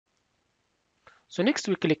So next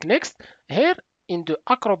we click next. Here in the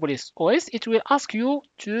Acropolis OS, it will ask you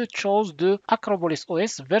to choose the Acropolis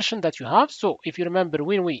OS version that you have. So if you remember,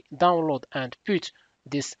 when we download and put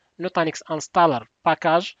this Nutanix installer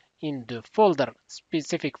package in the folder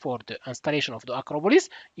specific for the installation of the Acropolis,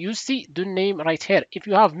 you see the name right here. If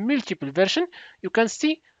you have multiple versions, you can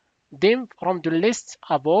see them from the list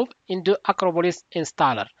above in the Acropolis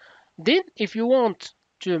installer. Then if you want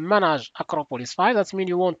to manage Acropolis file, that means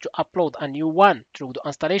you want to upload a new one through the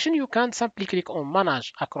installation, you can simply click on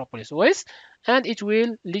Manage Acropolis OS, and it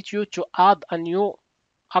will let you to add a new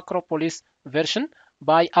Acropolis version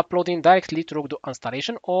by uploading directly through the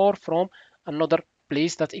installation or from another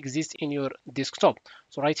place that exists in your desktop.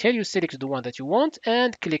 So right here you select the one that you want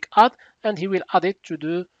and click Add, and he will add it to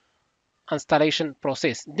the installation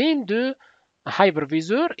process. Then the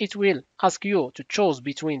hypervisor, it will ask you to choose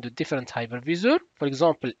between the different hypervisor. For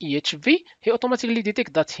example, EHV, he automatically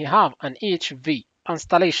detects that he have an EHV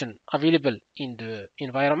installation available in the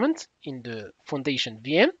environment, in the foundation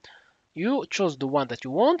VM. You choose the one that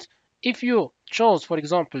you want. If you choose, for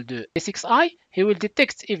example, the A6i, he will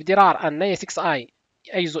detect if there are an A6i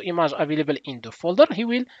ISO image available in the folder. He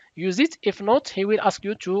will use it. If not, he will ask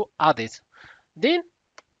you to add it. Then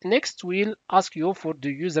next, we'll ask you for the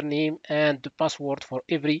username and the password for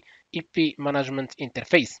every IP management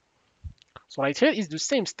interface. So right here is the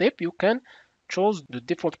same step. You can choose the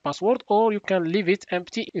default password or you can leave it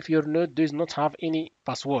empty if your node does not have any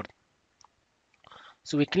password.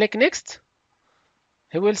 So we click next.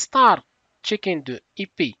 He will start checking the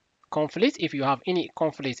IP conflict if you have any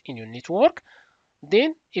conflict in your network.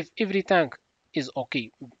 Then if everything is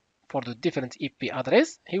okay for the different IP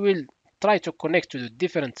address, he will try to connect to the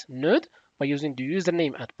different node by using the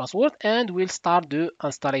username and password, and we'll start the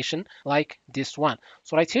installation like this one.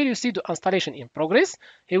 So right here you see the installation in progress.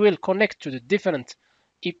 He will connect to the different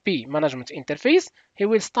IP management interface. He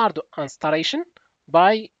will start the installation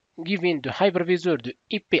by giving the hypervisor the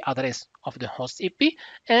IP address of the host IP,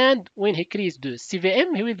 and when he creates the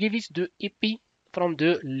CVM, he will give it the IP from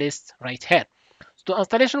the list right here. So the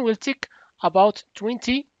installation will take about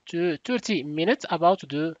 20 to 30 minutes about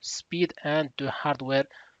the speed and the hardware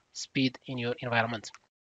speed in your environment.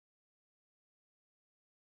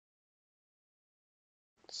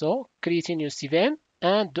 So creating your CVM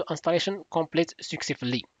and the installation complete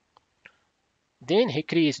successfully. Then he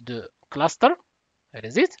creates the cluster. There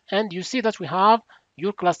is it. And you see that we have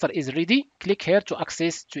your cluster is ready. Click here to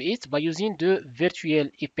access to it by using the virtual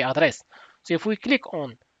IP address. So if we click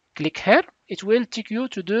here, it will take you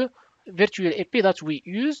to the virtual IP that we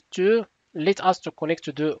use to let us to connect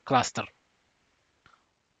to the cluster.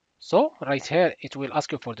 So right here, it will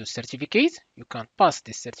ask you for the certificate. You can pass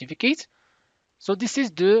this certificate. So this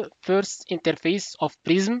is the first interface of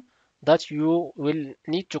Prism that you will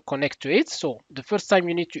need to connect to it. So the first time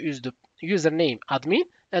you need to use the username admin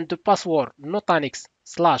and the password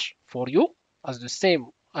Nutanix/4u as the same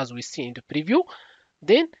as we see in the preview.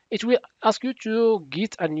 Then it will ask you to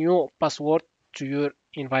get a new password to your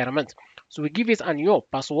environment. So we give it a new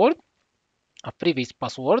password, a previous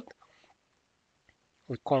password.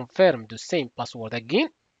 We confirm the same password again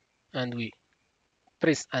and we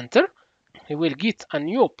press enter. He will get a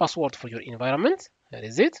new password for your environment. Here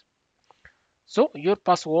is it. So your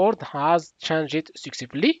password has changed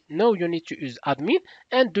successfully. Now you need to use admin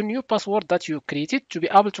and the new password that you created to be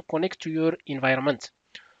able to connect to your environment.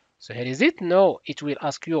 So here is it. Now it will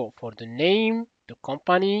ask you for the name, the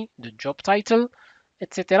company, the job title,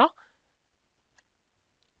 etc.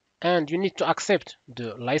 And you need to accept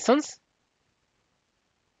the license.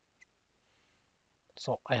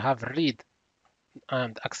 So I have read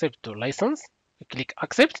and accept the license. You click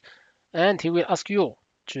accept and he will ask you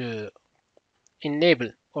to enable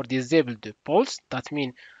or disable the pulse. That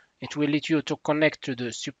means it will let you to connect to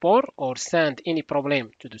the support or send any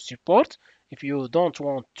problem to the support. If you don't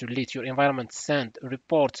want to let your environment send a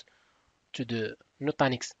report to the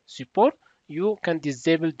Nutanix support, you can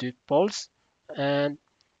disable the pulse and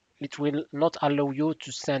it will not allow you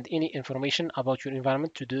to send any information about your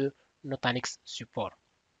environment to the Nutanix support.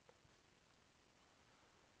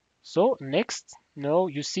 So next, now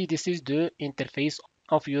you see this is the interface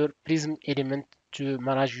of your Prism element to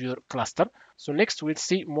manage your cluster. So next we'll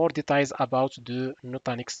see more details about the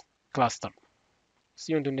Nutanix cluster.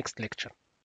 See you in the next lecture.